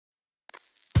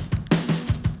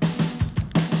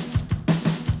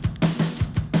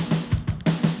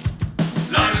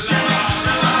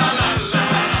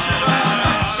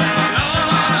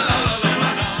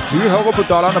hører på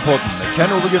Dalane-podden med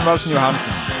Ken Ove Gunvaldsen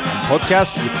Johansen, en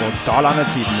podcast fra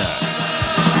Dalane-tidene.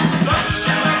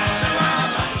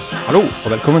 Hallo, og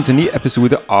velkommen til en ny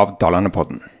episode av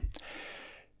Dalane-podden.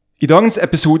 I dagens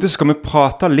episode skal vi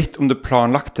prate litt om det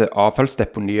planlagte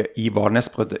avfallsdeponiet i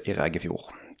Valnesbrøddet i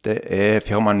Rægefjord. Det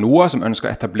firmaet NOAH som ønsker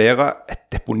å etablere et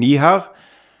deponi her,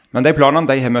 men de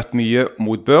planene har møtt mye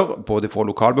motbør, både fra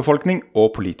lokalbefolkning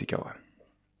og politikere.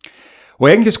 Og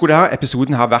egentlig skulle denne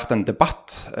episoden ha vært en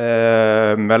debatt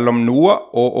mellom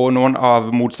NOAH og noen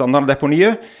av motstanderne av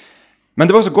deponiet, men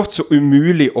det var så godt så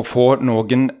umulig å få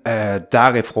noen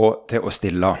derifra til å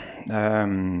stille.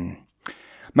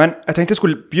 Men jeg tenkte jeg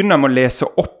skulle begynne med å lese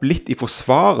opp litt i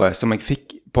forsvaret som jeg fikk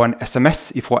på en SMS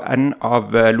fra en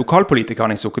av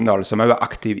lokalpolitikerne i Sokndal, som er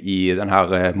aktiv i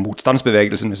denne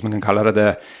motstandsbevegelsen, hvis man kan kalle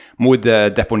det, mot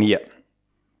deponiet.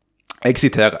 Jeg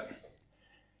siterer.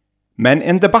 Men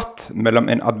en debatt mellom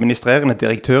en administrerende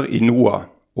direktør i NOAH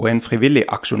og en frivillig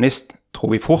aksjonist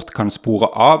tror vi fort kan spore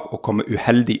av og komme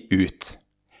uheldig ut.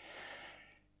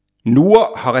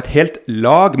 NOAH har et helt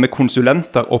lag med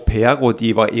konsulenter og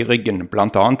PR-rådgivere i ryggen,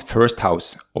 blant annet First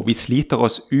House, og vi sliter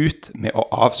oss ut med å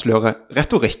avsløre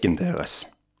retorikken deres.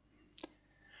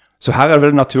 Så her er det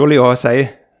vel naturlig å si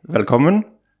velkommen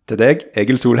til deg,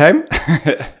 Egil Solheim.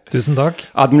 Tusen takk.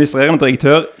 Administrerende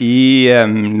direktør i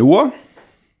NOAH.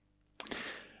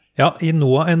 Ja, i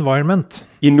NOAH Environment.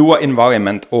 I NOAH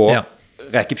Environment og Ja.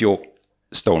 Rækefjord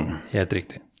Stone. Helt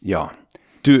riktig. Ja.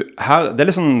 Du, her, det er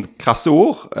litt sånn krasse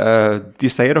ord. De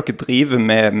sier dere driver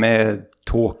med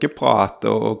tåkeprat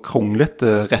og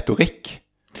kronglete retorikk.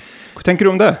 Hva tenker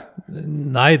du om det?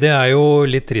 Nei, det er jo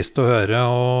litt trist å høre,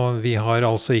 og vi har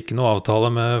altså ikke noe avtale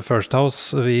med First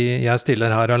House. Jeg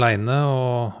stiller her alene,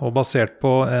 og basert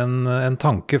på en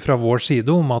tanke fra vår side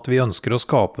om at vi ønsker å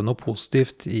skape noe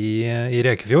positivt i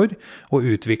Rækefjord, og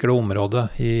utvikle området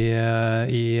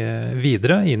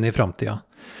videre inn i fremtiden.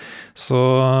 Så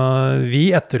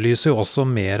vi etterlyser jo også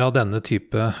mer av denne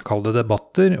type, kall det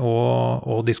debatter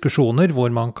og diskusjoner,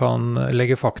 hvor man kan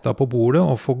legge fakta på bordet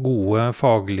og få gode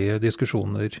faglige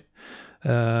diskusjoner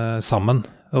sammen.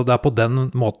 Og det er på den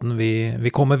måten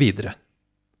vi kommer videre.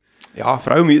 Ja,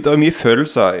 for det er mye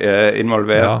følelser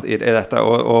involvert i dette,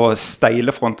 og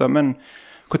steile fronter, men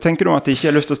hva tenker du om at de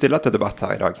ikke har lyst til å stille til debatt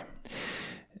her i dag?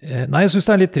 Nei, jeg synes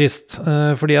det er litt trist,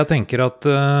 fordi jeg tenker at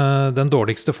den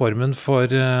dårligste formen for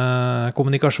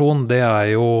kommunikasjon, det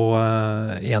er jo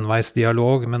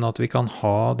enveisdialog, men at vi kan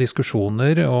ha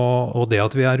diskusjoner, og det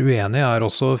at vi er uenige er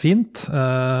også fint,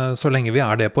 så lenge vi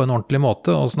er det på en ordentlig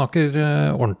måte, og snakker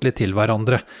ordentlig til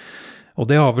hverandre.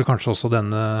 Og det har vel kanskje også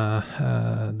denne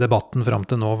debatten frem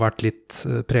til nå vært litt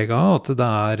preget av, at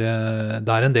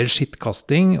det er en del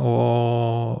skittkasting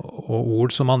og ord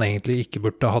som man egentlig ikke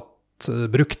burde hatt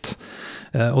brukt,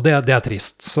 og det er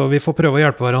trist. Så vi får prøve å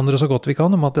hjelpe hverandre så godt vi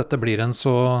kan om at dette blir en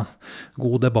så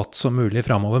god debatt som mulig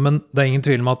fremover, men det er ingen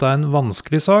tvil om at det er en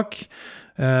vanskelig sak,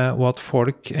 og at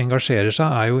folk engasjerer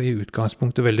seg er jo i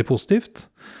utgangspunktet veldig positivt,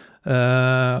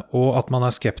 og at man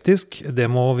er skeptisk, det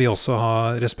må vi også ha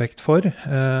respekt for,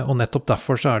 og nettopp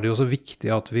derfor så er det jo så viktig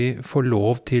at vi får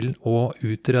lov til å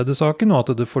utrede saken, og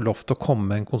at det får lov til å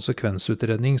komme en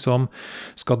konsekvensutredning som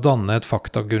skal danne et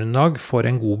faktagrunnlag for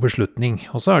en god beslutning.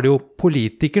 Og så er det jo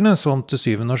politikerne som til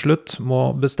syvende og slutt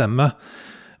må bestemme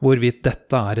hvorvidt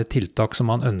dette er et tiltak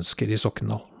som man ønsker i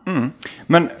Sokndal.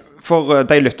 Men for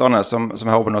de lytterne som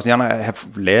hører på nå, som gjerne har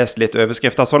lest litt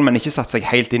overskrifter og sånn, men ikke satt seg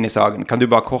helt inn i saken, kan du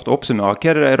bare kort oppsummere hva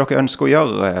er det dere ønsker å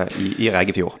gjøre i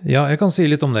Rægefjord? Ja, jeg kan si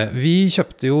litt om det. Vi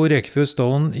kjøpte jo Rægefjord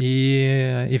Stone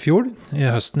i fjor, i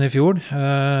høsten i fjor.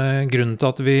 Grunnen til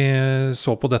at vi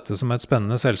så på dette som et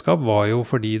spennende selskap var jo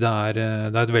fordi det er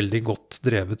et veldig godt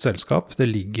drevet selskap. Det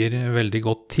ligger veldig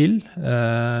godt til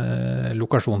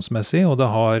lokasjonsmessig, og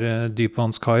det har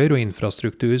dypvannskaier og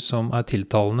infrastruktur som er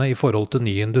tiltalende i forhold til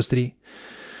ny industri.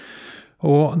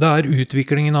 Og det er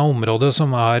utviklingen av området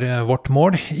som er vårt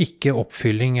mål, ikke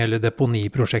oppfylling eller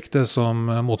deponiprosjektet som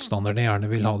motstanderne gjerne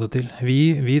vil ha det til.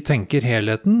 Vi tenker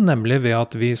helheten, nemlig ved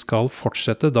at vi skal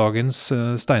fortsette dagens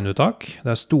steinuttak.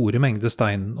 Det er store mengder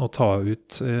stein å ta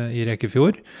ut i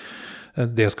Rækefjord.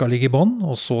 Det skal ligge i bånn,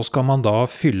 og så skal man da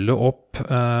fylle opp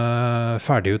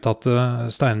ferdigutatte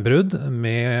steinbrudd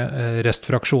med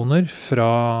restfraksjoner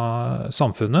fra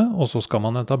samfunnet, og så skal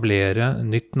man etablere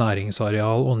nytt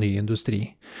næringsareal og ny industri.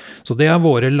 Så det er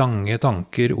våre lange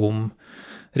tanker om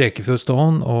Rækefjord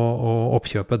Stone og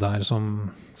oppkjøpet der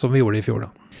som vi gjorde i fjor da.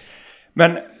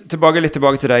 Men litt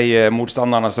tilbake til de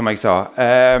motstanderne som jeg sa.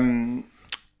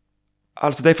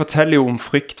 Altså, de forteller jo om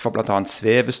frykt for blant annet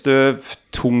svevestøv,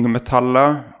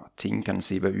 tungmetaller, ting kan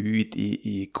sive ut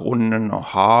i grunnen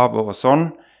og havet og sånn.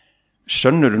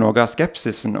 Skjønner du noe av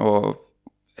skepsisen, og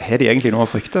har de egentlig noe å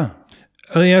frykte?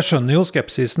 Jeg skjønner jo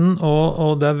skepsisen,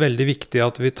 og det veldig viktig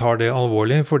at vi tar det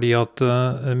alvorlig, fordi at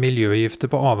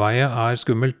miljøgifter på avveie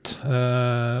skummelt.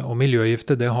 Og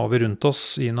miljøgifter, det har vi rundt oss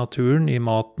i naturen, i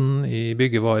maten, i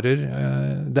byggevarer.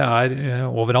 Det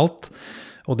overalt.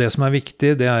 Og det som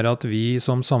viktig, det at vi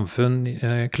som samfunn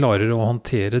klarer å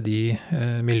håndtere de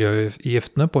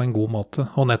miljøgiftene på en god måte.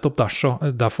 Og nettopp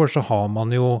derfor så har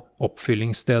man jo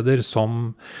oppfyllingssteder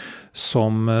som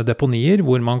deponier,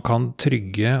 hvor man kan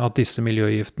trygge at disse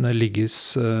miljøgiftene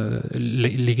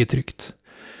ligger trygt.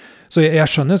 Så jeg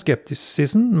skjønner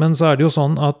skeptisisen, men så det jo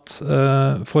sånn at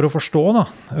for å forstå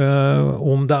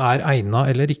om det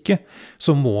egnet eller ikke,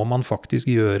 så må man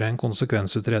faktisk gjøre en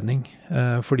konsekvensutredning.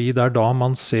 Fordi det da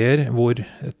man ser hvor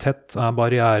tett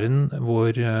barrieren,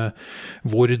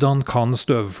 hvordan kan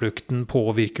støvflukten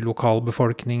påvirke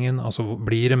lokalbefolkningen, altså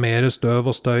blir det mer støv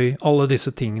og støy, alle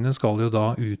disse tingene skal jo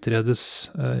da utredes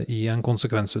i en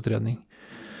konsekvensutredning.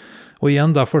 Og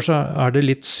igjen, derfor så det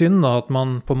litt synd at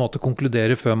man på en måte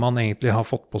konkluderer før man egentlig har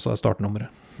fått på seg startnummeret.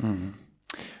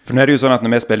 For nå det jo sånn at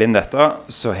når vi spiller inn dette,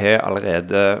 så har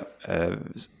allerede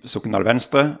Sokndal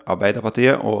Venstre,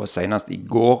 Arbeiderpartiet, og senest i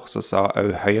går så sa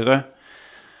også Høyre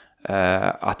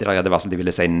at de allerede varslet de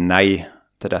ville si nei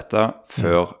til dette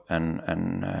før en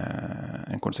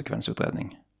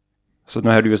konsekvensutredning. Så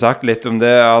nå har du jo sagt litt om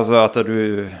det, altså at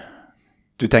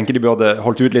du tenker de burde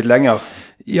holdt ut litt lenger.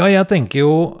 Ja, jeg tenker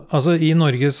jo, altså i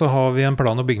Norge så har vi en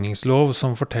plan- og bygningslov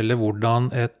som forteller hvordan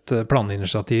et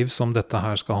planinitiativ som dette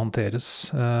her skal håndteres.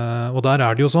 Og der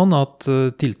det jo sånn at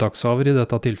tiltakshaver, i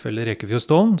dette tilfellet Rekefjord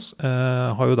Stone,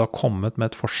 har jo da kommet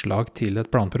med et forslag til et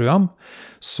planprogram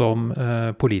som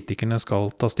politikerne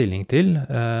skal ta stilling til,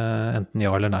 enten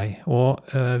ja eller nei. Og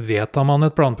vedtar man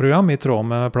et planprogram i tråd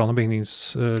med plan- og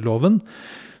bygningsloven,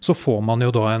 så får man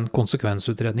jo da en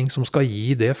konsekvensutredning som skal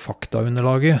gi det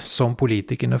faktaunderlaget som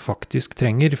politikerne faktisk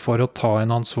trenger for å ta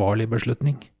en ansvarlig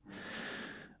beslutning.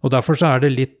 Og derfor så det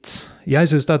litt,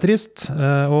 jeg synes det trist,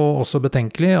 og også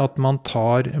betenkelig, at man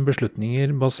tar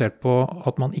beslutninger basert på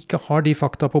at man ikke har de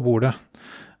fakta på bordet,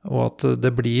 og at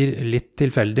det blir litt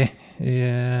tilfeldig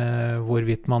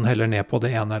hvorvidt man heller ned på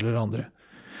det ene eller det andre.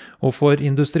 Og for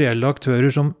industrielle aktører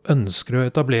som ønsker å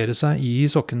etablere seg i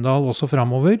Sokndal også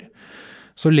fremover,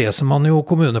 så leser man jo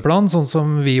kommuneplan, sånn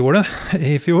som vi gjorde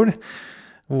i fjor,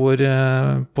 hvor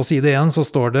på side 1 så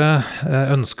står det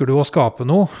 «Ønsker du å skape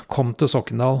noe? Kom til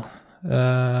Sokndal».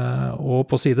 Og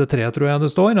på side 3 tror jeg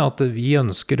det står at vi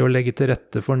ønsker å legge til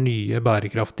rette for nye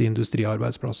bærekraftige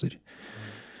industriarbeidsplasser.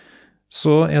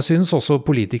 Så jeg synes også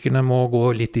politikerne må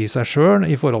gå litt i seg selv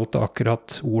i forhold til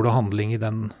akkurat ord og handling i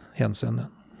den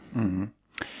henseende.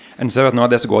 En ser at noe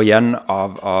av det som går igjen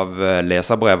av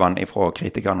leserbrevene fra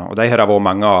kritikerne, og de har det vært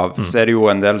mange av, så det jo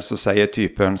en del som sier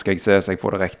typen, skal jeg se så jeg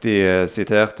får det riktig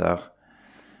sitert her.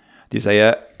 De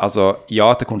sier, altså,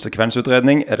 ja til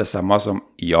konsekvensutredning det samme som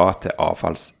ja til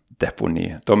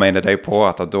avfallsdeponi. Da mener de på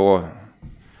at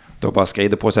da bare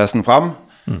skrider prosessen fram,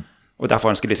 og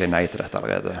derfor ønsker de seg nei til dette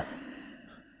allerede.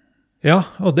 Ja,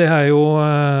 og det jo,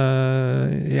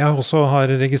 jeg også har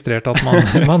registrert at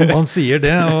man sier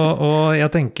det, og jeg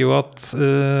tenker jo at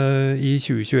i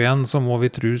 2021 så må vi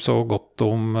tro så godt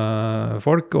om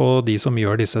folk, og de som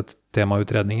gjør disse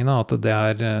temautredningene, at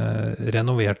det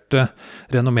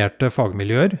renommerte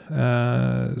fagmiljøer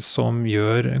som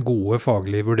gjør gode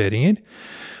faglige vurderinger.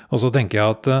 Og så tenker jeg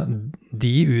at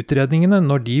de utredningene,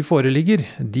 når de foreligger,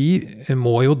 de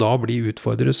må jo da bli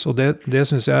utfordres. Og det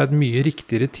synes jeg et mye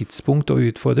riktigere tidspunkt å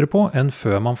utfordre på, enn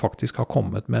før man faktisk har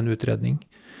kommet med en utredning.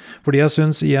 Fordi jeg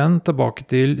synes igjen tilbake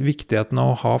til viktigheten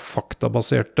av å ha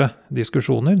faktabaserte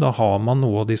diskusjoner. Da har man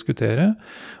noe å diskutere,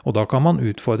 og da kan man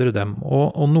utfordre dem.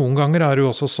 Og noen ganger det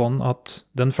jo også sånn at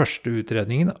den første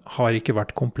utredningen har ikke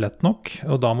vært komplett nok,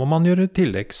 og da må man gjøre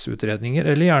tilleggsutredninger,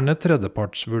 eller gjerne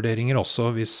tredjepartsvurderinger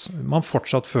også, hvis man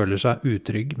fortsatt føler seg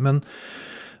utrygg. Men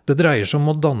det dreier seg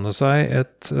om å danne seg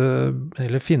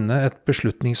eller finne et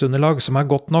beslutningsunderlag som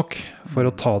godt nok for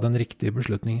å ta den riktige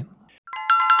beslutningen.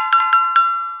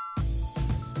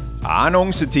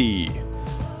 Annonsetid!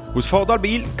 Hos Fordal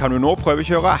Bil kan du nå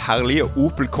prøvekjøre herlige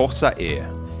Opel Corsa E.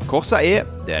 Corsa E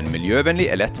en miljøvennlig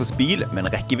elektrisk bil med en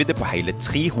rekkevidde på hele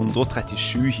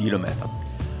 337 km.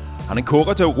 Han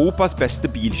kåret til Europas beste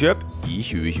bilkjøp i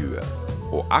 2020.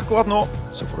 Og akkurat nå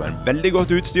så får du en veldig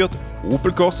godt utstyrt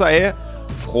Opel Corsa E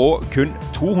fra kun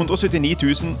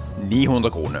 279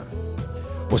 900 kroner.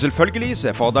 Og selvfølgelig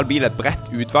så Fordal Bil et bredt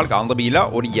utvalg av andre biler,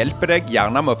 og de hjelper deg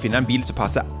gjerne med å finne en bil som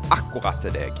passer akkurat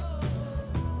til deg.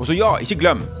 Og så ja, ikke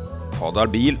glem, Fordal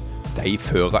Bil, de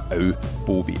fører også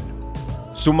bobil.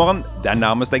 Sommeren, den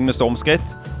nærmest deg med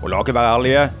stormskritt, og la ikke være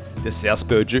ærlige, Det ser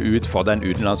spødje ut for den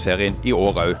utenlandsferien i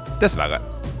år også, dessverre.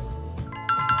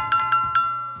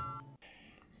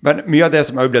 Men mye av det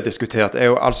som også blir diskutert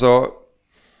jo altså,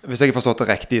 hvis jeg har forstått det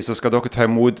riktig, så skal dere ta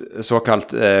imot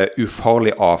såkalt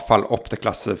ufarlig avfall opp til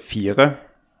klasse 4.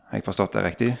 Har jeg forstått det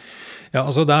riktig? Ja,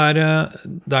 altså det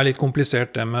er litt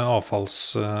komplisert det med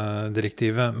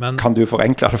avfallsdirektivet, men... Kan du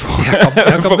forenkle det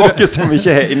for dere som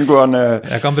ikke er inngående?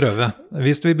 Jeg kan prøve.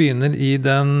 Hvis vi begynner i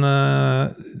den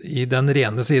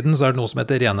rene siden, så er det noe som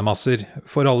heter rene masser.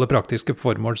 For alle praktiske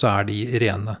formål så er de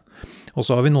rene. Og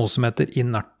så har vi noe som heter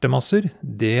inerte masser.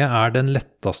 Det er den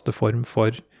letteste form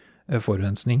for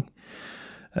forurensning.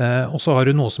 Og så har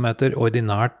du noe som heter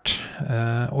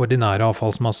ordinære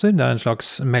avfallsmasser. Det er en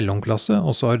slags mellomklasse.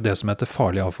 Og så har du det som heter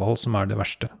farlig avfall, som er det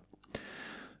verste.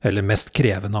 Eller mest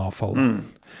krevende avfall.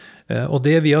 Og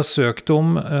det vi har søkt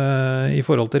om i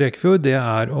forhold til Rekefjord, det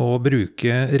er å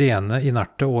bruke rene,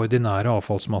 inerte og ordinære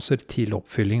avfallsmasser til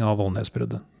oppfylling av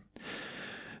Valnesbruddet.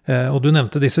 Og du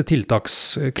nevnte disse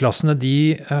tiltaksklassene,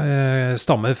 de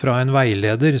stammer fra en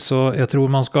veileder, så jeg tror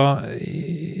man skal,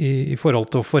 i forhold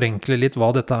til å forenkle litt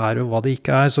hva dette er og hva det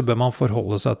ikke er, så bør man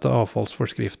forholde seg til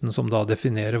avfallsforskriften som da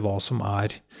definerer hva som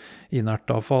er inert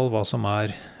avfall, hva som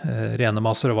er rene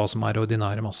masser og hva som er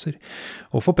ordinære masser.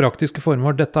 Og for praktiske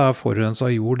formål, dette er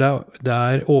forurenset jord, det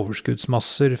er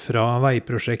overskuddsmasser fra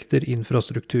veiprosjekter,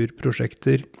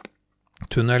 infrastrukturprosjekter,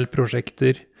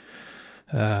 tunnelprosjekter,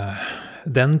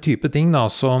 den type ting da,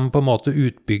 som på en måte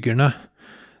utbyggerne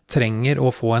trenger å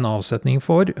få en avsetning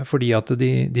for, fordi at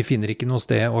de finner ikke noe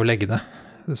sted å legge det.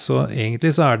 Så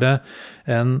egentlig så er det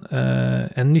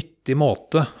en nyttig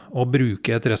måte å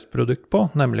bruke et restprodukt på,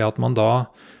 nemlig at man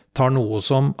da tar noe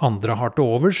som andre har til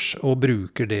overs, og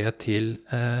bruker det til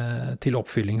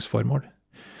oppfyllingsformål.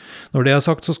 Når det er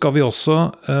sagt, så skal vi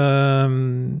også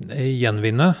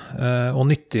gjenvinne og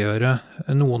nyttiggjøre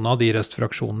noen av de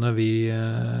restfraksjonene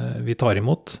vi tar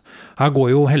imot. Her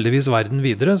går jo heldigvis verden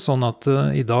videre, sånn at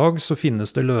i dag så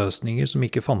finnes det løsninger som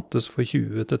ikke fantes for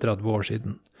 20-30 år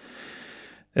siden.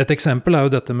 Et eksempel er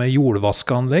jo dette med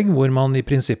jordvaskeanlegg, hvor man i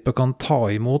prinsippet kan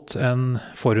ta imot en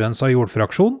forurenset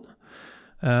jordfraksjon,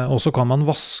 og så kan man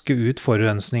vaske ut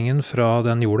forurensningen fra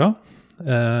den jorda.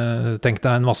 Tenk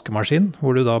deg en vaskemaskin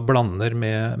hvor du da blander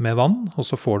med vann, og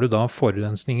så får du da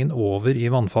forurensningen over i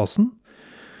vannfasen,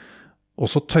 og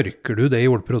så tørker du det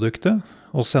jordproduktet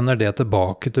og sender det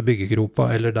tilbake til byggegropa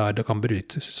eller der det kan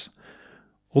brytes.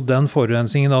 Og den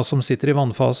forurensningen da som sitter i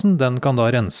vannfasen, den kan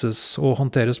da renses og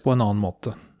håndteres på en annen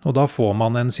måte. Og da får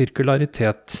man en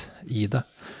sirkularitet i det.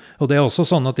 Og det er også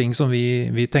sånne ting som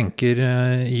vi tenker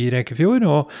i Rekefjord,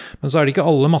 men så er det ikke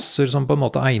alle masser som på en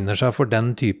måte egner seg for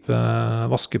den type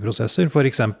vaskeprosesser. For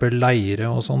eksempel leire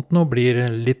og sånt nå blir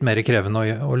litt mer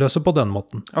krevende å løse på den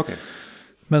måten. Okay.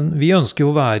 Men vi ønsker jo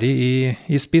å være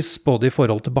i spiss både i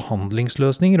forhold til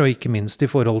behandlingsløsninger og ikke minst i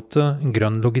forhold til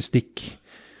grønn logistikk.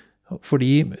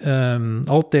 Fordi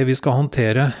alt det vi skal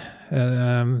håndtere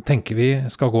tenker vi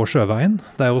skal gå sjøveien.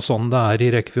 Det er jo sånn det er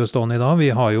i Rekefjordstående i dag. Vi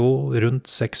har jo rundt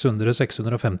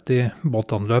 600-650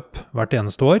 båtanløp hvert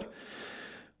eneste år,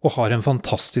 og har en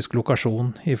fantastisk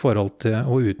lokasjon i forhold til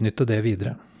å utnytte det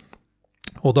videre.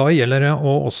 Og da gjelder det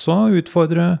å også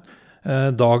utfordre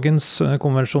dagens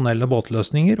konvensjonelle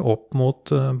båtløsninger opp mot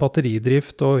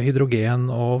batteridrift og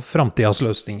hydrogen og fremtidens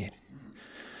løsninger.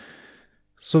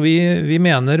 Så vi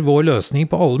mener vår løsning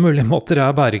på alle mulige måter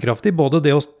er bærekraftig, både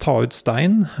det å ta ut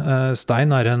stein.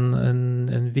 Stein er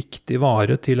en viktig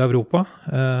vare til Europa,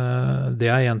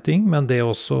 det er en ting, men det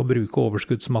også å bruke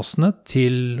overskuddsmassene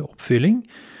til oppfylling,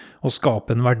 og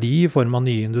skape en verdi i form av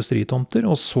nye industritomter,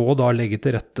 og så da legge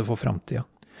til rette for fremtiden.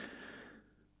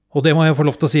 Og det må jeg få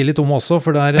lov til å si litt om også,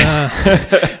 for det er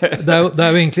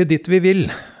jo egentlig dit vi vil.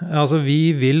 Altså,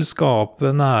 vi vil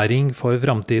skape næring for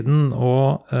fremtiden,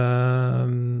 og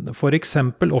for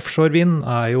eksempel offshore vind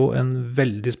er jo en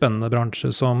veldig spennende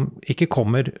bransje som ikke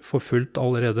kommer for fullt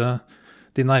allerede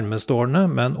de nærmeste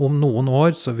årene, men om noen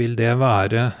år så vil det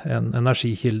være en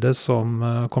energikilde som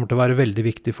kommer til å være veldig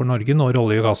viktig for Norge når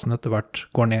olje og gassen etter hvert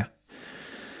går ned.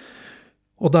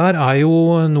 Og der er jo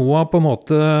NOAH på en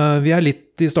måte, vi er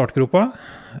litt i startgropa,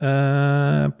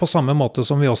 på samme måte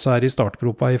som vi også er i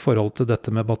startgropa i forhold til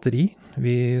dette med batteri.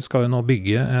 Vi skal jo nå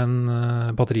bygge en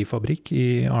batterifabrikk i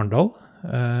Arendal,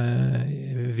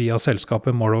 via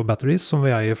selskapet Morrow Batteries, som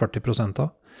vi eier 40% av.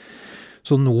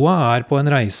 Så NOAH er på en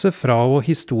reise fra å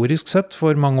historisk sett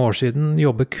for mange år siden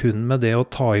jobbe kun med det å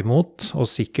ta imot og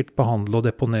sikkert behandle og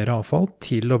deponere avfall,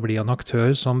 til å bli en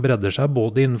aktør som bredder seg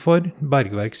både innenfor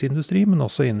bergverksindustri, men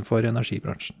også innenfor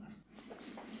energibransjen.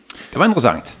 Det var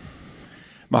interessant.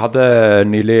 Vi hadde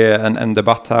nylig en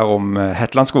debatt her om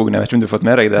Hetlandskogen. Jeg vet ikke om du har fått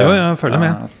med deg det? Jo, jeg følger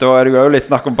med. Da det jo litt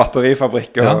snakk om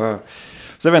batterifabrikk.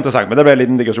 Så det var interessant, men det ble en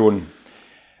liten digresjon.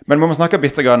 Men vi må snakke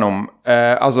bitte grann om,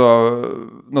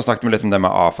 nå snakket vi litt om det med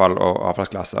avfall og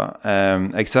avfallsklasser.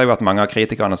 Jeg ser jo at mange av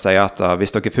kritikerne sier at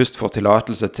hvis dere først får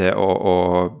tillatelse til å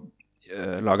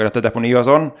lage dette deponiet og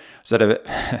sånn, så det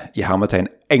i hermetegn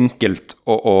enkelt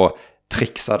å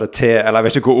trikse det til, eller jeg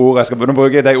vet ikke hvor ord jeg skal begynne å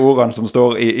bruke, de ordene som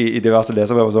står i diverse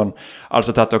leserbrev og sånn,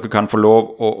 altså til at dere kan få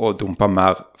lov å dumpe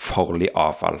mer farlig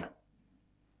avfall.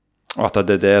 Og at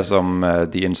det det som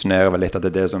de insinuerer vel litt, at det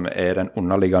det som den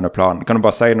underliggende planen. Kan du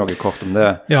bare si noe kort om det?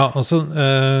 Ja, altså,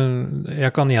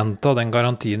 jeg kan gjenta den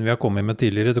garantien vi har kommet med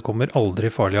tidligere. Det kommer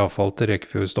aldri farlig avfall til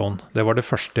Rekefjord Stone. Det var det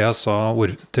første jeg sa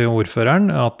til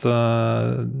ordføreren, at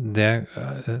det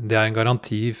en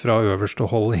garanti fra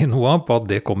øverste hold i NOAH på at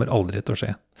det kommer aldri til å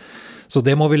skje. Så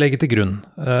det må vi legge til grunn.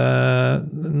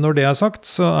 Når det sagt,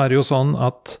 så det jo sånn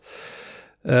at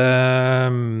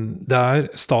det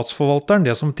statsforvalteren,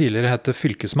 det som tidligere hette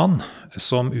fylkesmann,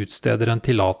 som utsteder en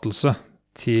tillatelse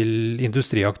til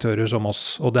industriaktører som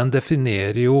oss, og den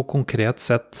definerer jo konkret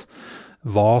sett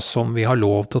hva som vi har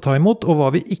lov til å ta imot, og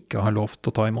hva vi ikke har lov til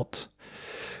å ta imot.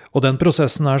 Og den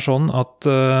prosessen sånn at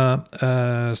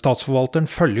statsforvalteren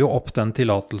følger jo opp den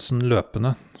tillatelsen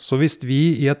løpende. Så hvis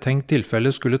vi i et tenkt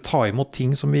tilfelle skulle ta imot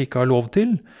ting som vi ikke har lov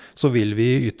til, så vil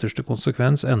vi i ytterste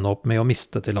konsekvens ende opp med å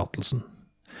miste tillatelsen.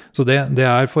 Så det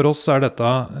for oss dette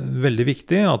veldig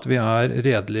viktig, at vi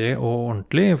redelige og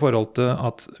ordentlige i forhold til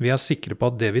at vi sikre på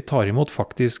at det vi tar imot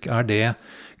faktisk det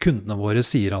kundene våre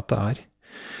sier at det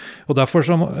Og derfor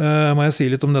så må jeg si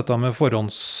litt om dette med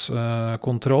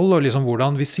forhåndskontroll, og liksom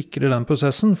hvordan vi sikrer den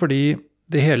prosessen, fordi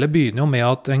det hele begynner jo med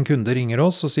at en kunde ringer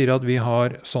oss og sier at vi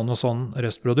har sånn og sånn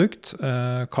restprodukt,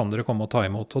 kan dere komme og ta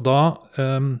imot? Og da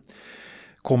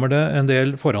kommer det en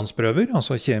del forhåndsprøver,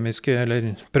 altså kjemiske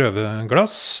eller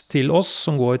prøveglass til oss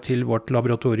som går til vårt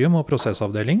laboratorium og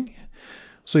prosessavdeling.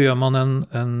 Så gjør man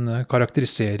en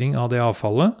karakterisering av det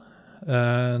avfallet,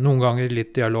 noen ganger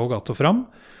litt dialog att og fram.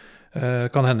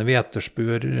 Kan hende vi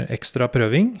etterspør ekstra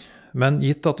prøving, men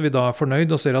gitt at vi da fornøyd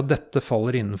og ser at dette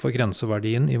faller innenfor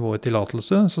grenseverdien i vår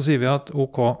tillatelse, så sier vi at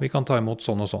ok, vi kan ta imot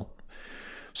sånn og sånn.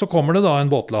 Så kommer det da en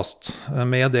båtlast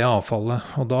med det avfallet,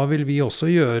 og da vil vi også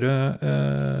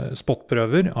gjøre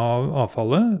spotprøver av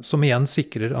avfallet, som igjen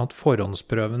sikrer at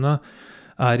forhåndsprøvene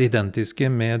identiske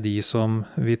med de som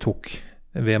vi tok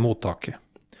ved mottaket.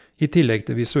 I tillegg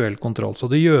til visuell kontroll. Så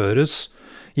det gjøres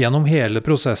gjennom hele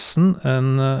prosessen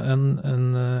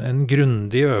en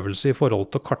grundig øvelse i forhold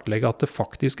til å kartlegge at det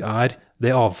faktisk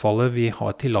det avfallet vi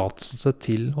har tillatelse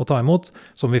til å ta imot,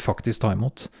 som vi faktisk tar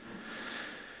imot.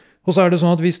 Og så det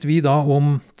sånn at hvis vi da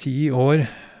om 10 år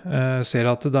ser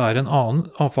at det en annen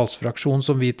avfallsfraksjon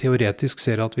som vi teoretisk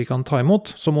ser at vi kan ta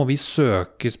imot, så må vi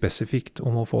søke spesifikt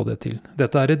om å få det til.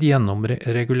 Dette et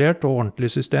gjennomregulert og ordentlig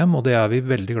system, og det vi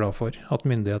veldig glad for, at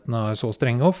myndighetene så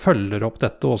strenge og følger opp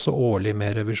dette også årlig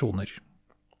med revisjoner.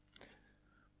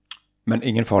 Men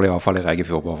ingen farlig avfall i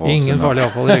Rekefjord? Ingen farlig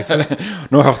avfall i Rekefjord.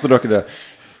 Nå hørte dere det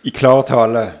i klar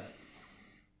tale.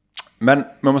 Men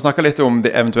vi må snakke litt om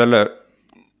det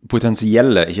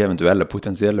potensielle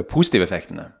positive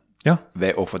effektene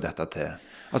ved å få dette til.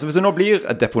 Altså hvis det nå blir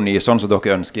et deponi sånn som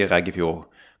dere ønsker i Rekefjord,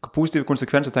 hvilke positive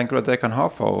konsekvenser tenker du at det kan ha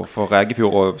for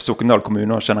Rekefjord og Sokndal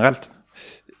kommuner generelt?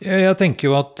 Jeg tenker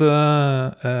jo at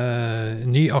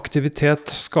ny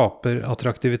aktivitet skaper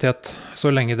attraktivitet,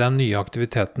 så lenge den nye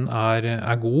aktiviteten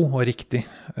god og riktig.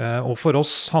 Og for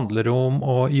oss handler det om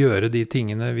å gjøre de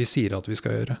tingene vi sier at vi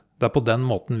skal gjøre. Det på den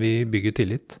måten vi bygger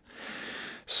tillit.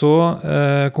 Så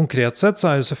konkret sett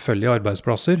så det selvfølgelig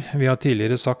arbeidsplasser. Vi har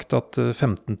tidligere sagt at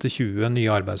 15-20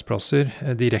 nye arbeidsplasser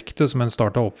direkte som en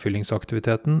start av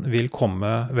oppfyllingsaktiviteten vil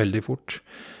komme veldig fort.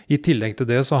 I tillegg til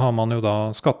det så har man jo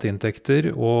da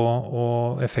skatteinntekter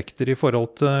og effekter i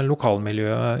forhold til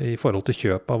lokalmiljøet, i forhold til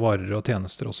kjøp av varer og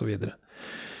tjenester og så videre.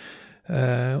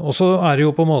 Og så det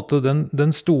jo på en måte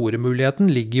den store muligheten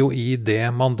ligger jo i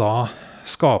det man da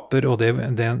skaper, og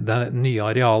det nye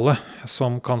arealet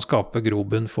som kan skape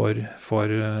grobunn for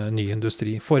ny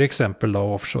industri, for eksempel da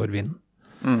offshore vind.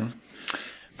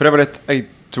 For det var litt, jeg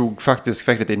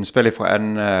fikk litt innspill fra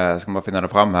skal man finne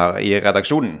det frem her, i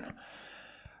redaksjonen.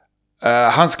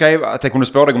 Han skrev at jeg kunne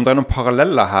spørre deg om det noen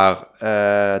paralleller her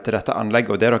til dette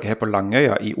anlegget og det dere har på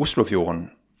Langøya i Oslofjorden,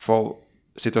 for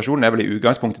situasjonen vel i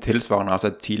utgangspunktet tilsvarende,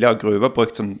 altså tidligere gruver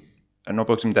nå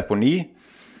brukt som deponi,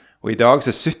 og i dag så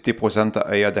 70%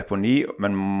 av øya deponi,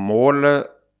 men målet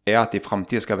at i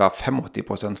fremtiden skal være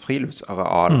 85%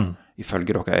 friluftsareal,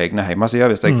 ifølge dere egne hjemmesider,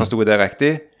 hvis jeg forstod det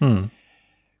riktig.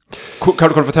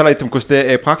 Kan du fortelle litt om hvordan det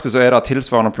i praksis, og det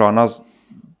tilsvarende planer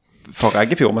for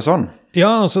Reggefjord med sånn? Ja,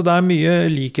 altså det mye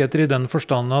likheter i den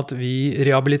forstand at vi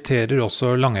rehabiliterer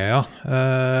også Langøya.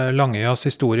 Langøyas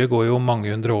historie går jo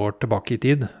mange hundre år tilbake i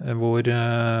tid, hvor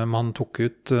man tok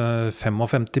ut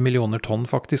 55 millioner tonn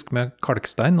faktisk med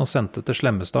kalkstein og sendte til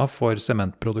Slemmestad for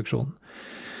sementproduksjon.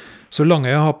 Så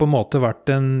Langøya har på en måte vært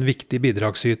en viktig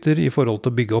bidragsyter i forhold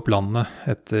til å bygge opp landet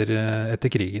etter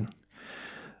krigen.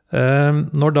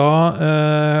 Når da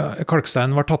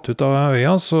kalksteinen var tatt ut av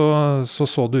øya,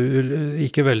 så det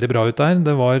ikke veldig bra ut der.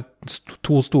 Det var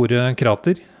to store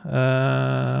krater.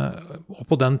 Og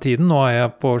på den tiden, nå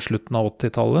jeg på slutten av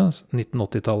 80-tallet,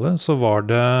 1980-tallet, så var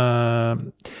det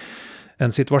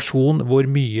en situasjon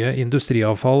hvor mye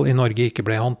industriavfall i Norge ikke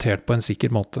ble håndtert på en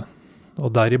sikker måte. Og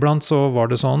deriblant så var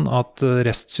det sånn at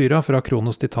restsyra fra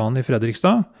Kronos Titan i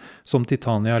Fredrikstad, som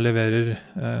Titania leverer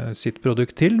sitt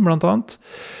produkt til, blant annet,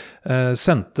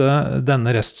 sendte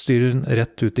denne restsyren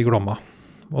rett ut i Glomma.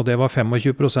 Og det var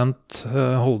 25%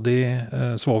 holdig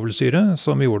svovelsyre,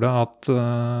 som gjorde at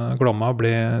Glomma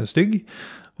ble stygg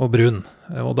og brun.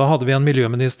 Og da hadde vi en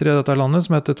miljøminister i dette landet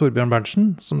som heter Torbjørn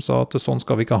Berntsen, som sa at sånn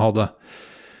skal vi ikke ha det.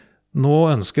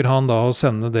 Nå ønsker han da å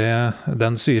sende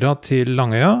den syra til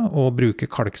Langøya og bruke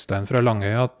kalkstein fra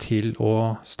Langøya til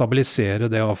å stabilisere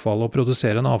det avfallet og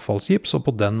produsere en avfallsgips, og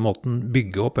på den måten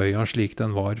bygge opp øya slik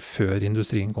den var før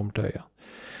industrien kom til øya.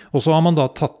 Og så har man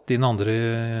da tatt inn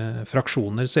andre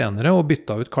fraksjoner senere og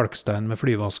bytta ut kalkstein med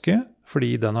flyvaske,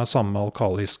 fordi den har samme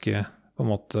alkaliske på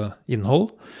en måte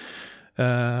innhold,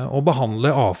 og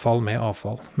behandle avfall med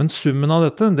avfall. Men summen av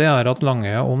dette, det at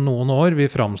Langøya om noen år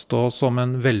vil framstå som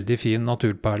en veldig fin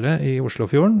naturperle i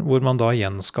Oslofjorden, hvor man da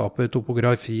gjenskaper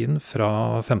topografien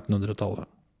fra 1500-tallet.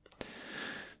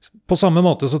 På samme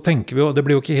måte så tenker vi jo, det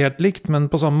blir jo ikke helt likt, men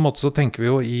på samme måte så tenker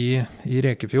vi jo i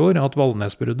Rekefjord at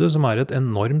Valnesbruddet, som et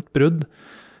enormt brudd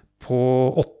på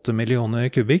 8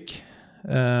 millioner kubikk,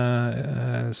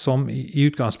 som i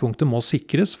utgangspunktet må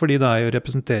sikres, fordi det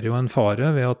representerer jo en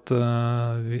fare ved at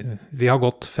vi har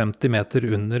gått 50 meter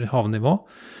under havnivå,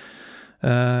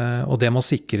 og det må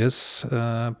sikres på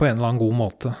en eller annen god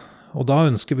måte. Og da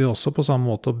ønsker vi også på samme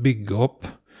måte å bygge opp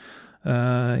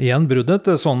igjen bruddet,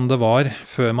 sånn det var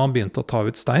før man begynte å ta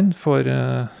ut stein for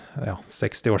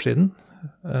 60 år siden,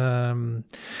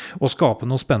 og skape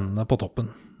noe spennende på toppen.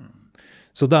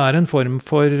 Så det en form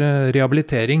for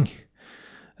rehabilitering.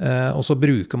 Og så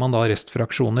bruker man da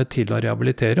restfraksjoner til å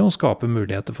rehabilitere og skape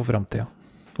muligheter for fremtiden.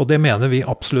 Og det mener vi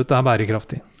absolutt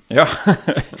bærekraftig. Ja,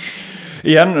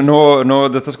 igjen, når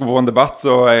dette skulle være en debatt,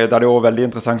 så det jo veldig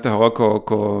interessant å høre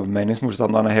hva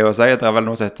meningsmotstanderne har å si. Det vel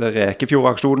noe som heter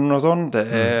Rekefjord-aksjonen og sånn. Det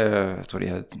jeg tror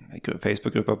de har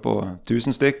Facebook-grupper på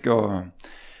 1000 stykk, og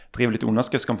driver litt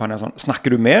underskriftskampanje og sånn.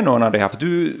 Snakker du med noen av de her? For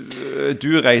du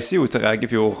reiser jo til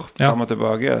Reggefjord frem og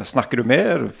tilbake. Snakker du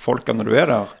med folkene når du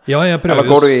der? Ja, jeg prøver. Eller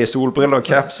går du i solbriller og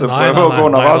caps og prøver å gå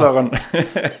under radaren?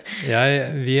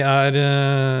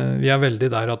 Vi veldig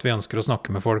der at vi ønsker å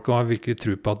snakke med folk, og har virkelig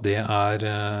tro på at det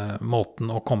måten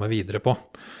å komme videre på.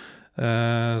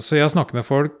 Så jeg snakker med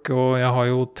folk, og jeg har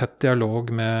jo tett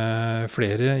dialog med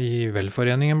flere i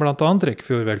velforeningen, blant annet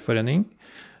Rekefjord velforening.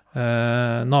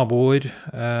 Naboer,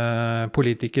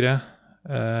 politikere,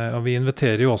 og vi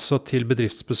inviterer jo også til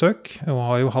bedriftsbesøk, og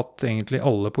har jo hatt egentlig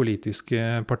alle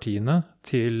politiske partiene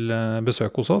til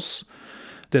besøk hos oss.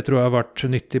 Det tror jeg har vært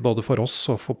nyttig både for oss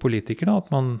og for politikere, at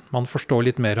man forstår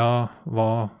litt mer av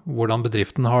hvordan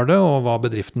bedriften har det, og hva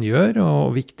bedriften gjør,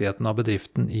 og viktigheten av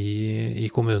bedriften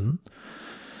i kommunen.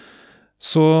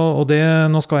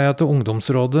 Nå skal jeg til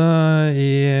ungdomsrådet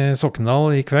i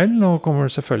Sokndal i kveld, og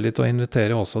kommer selvfølgelig til å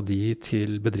invitere også de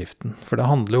til bedriften. For det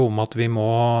handler jo om at vi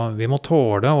må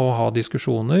tåle å ha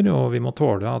diskusjoner, og vi må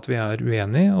tåle at vi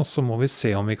uenige, og så må vi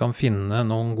se om vi kan finne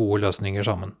noen gode løsninger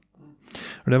sammen.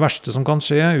 For det verste som kan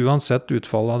skje, uansett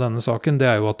utfallet av denne saken, det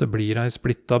jo at det blir en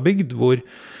splitta bygd, hvor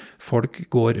folk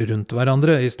går rundt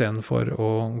hverandre, i stedet for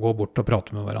å gå bort og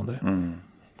prate med hverandre.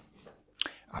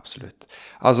 Absolutt.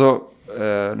 Altså,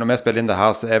 når vi spiller inn det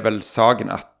her, så vel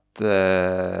saken at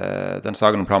den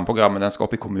saken om planprogrammet, den skal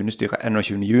opp i kommunestyret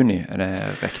 21. juni. Det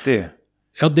riktig?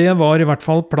 Ja, det var i hvert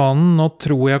fall planen. Nå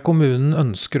tror jeg kommunen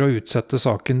ønsker å utsette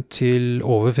saken til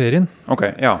over ferien. Ok,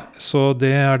 ja. Så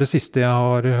det det siste jeg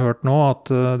har hørt nå,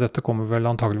 at dette kommer vel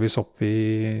antageligvis opp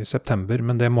i september,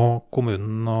 men det må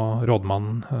kommunen og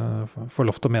rådmannen få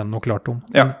lov til å mene noe klart om.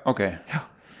 Ja, ok. Ja.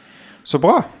 Så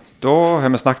bra. Da har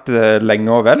vi snakket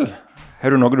lenge og vel. Har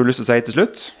du noe du har lyst til å si til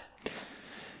slutt?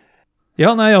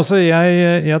 Ja, nei, altså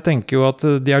jeg tenker jo at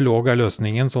dialog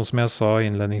løsningen, sånn som jeg sa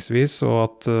innledningsvis, og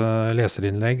at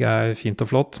leserinnlegg fint og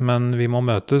flott, men vi må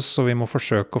møtes, og vi må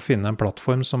forsøke å finne en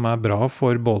plattform som bra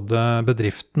for både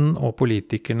bedriften og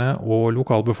politikerne og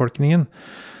lokalbefolkningen.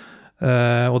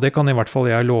 Og det kan i hvert fall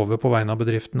jeg love på vegne av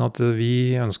bedriften, at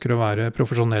vi ønsker å være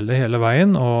profesjonelle hele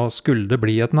veien, og skulle det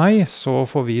bli et nei, så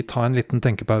får vi ta en liten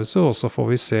tenkepause, og så får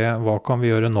vi se hva kan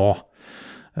vi gjøre nå.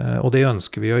 Og det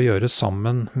ønsker vi å gjøre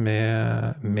sammen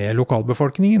med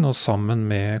lokalbefolkningen og sammen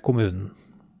med kommunen.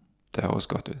 Det høres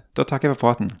godt ut. Da takker jeg for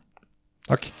praten.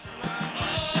 Takk.